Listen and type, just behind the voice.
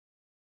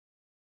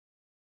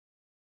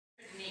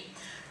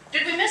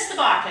Did we miss the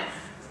Bakken?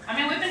 I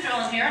mean, we've been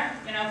drilling here,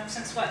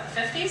 since what,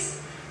 the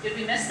 50s? Did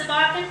we miss the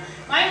Bakken?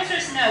 My answer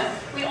is no.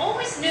 We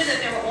always knew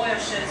that there were oil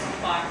shows in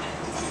the Bakken.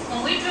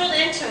 When we drilled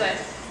into it,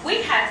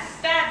 we had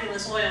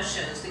fabulous oil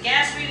shows. The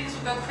gas readings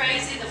would go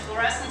crazy, the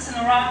fluorescence in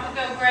the rock would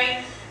go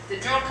great. The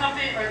drill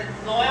company, or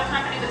the oil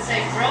company would say,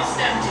 drill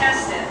stem,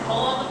 test it.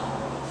 Pull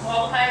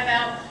all the pipe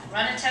out,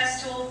 run a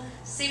test tool,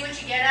 see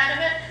what you get out of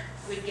it.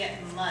 We'd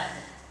get mud.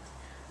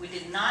 We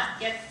did not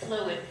get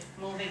fluid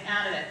moving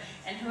out of it.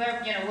 And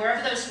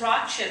wherever those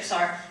rock chips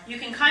are, you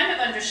can kind of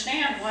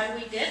understand why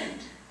we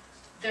didn't.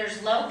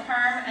 There's low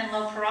perm and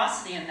low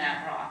porosity in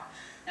that rock.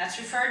 That's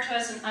referred to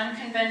as an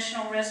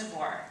unconventional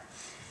reservoir.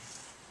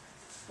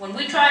 When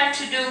we tried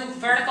to do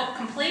vertical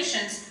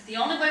completions, the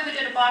only way we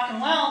did a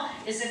Bakken well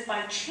is if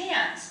by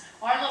chance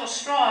our little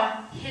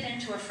straw hit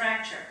into a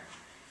fracture.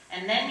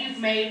 And then you've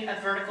made a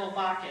vertical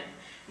Bakken.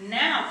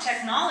 Now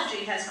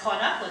technology has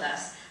caught up with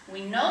us.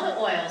 We know the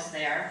oil's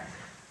there.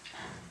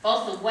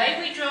 Both the way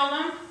we drill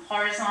them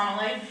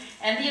horizontally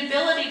and the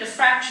ability to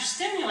fracture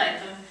stimulate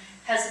them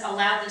has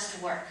allowed this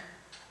to work.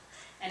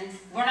 And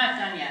we're not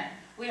done yet.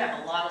 We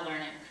have a lot of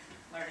learning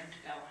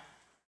to go.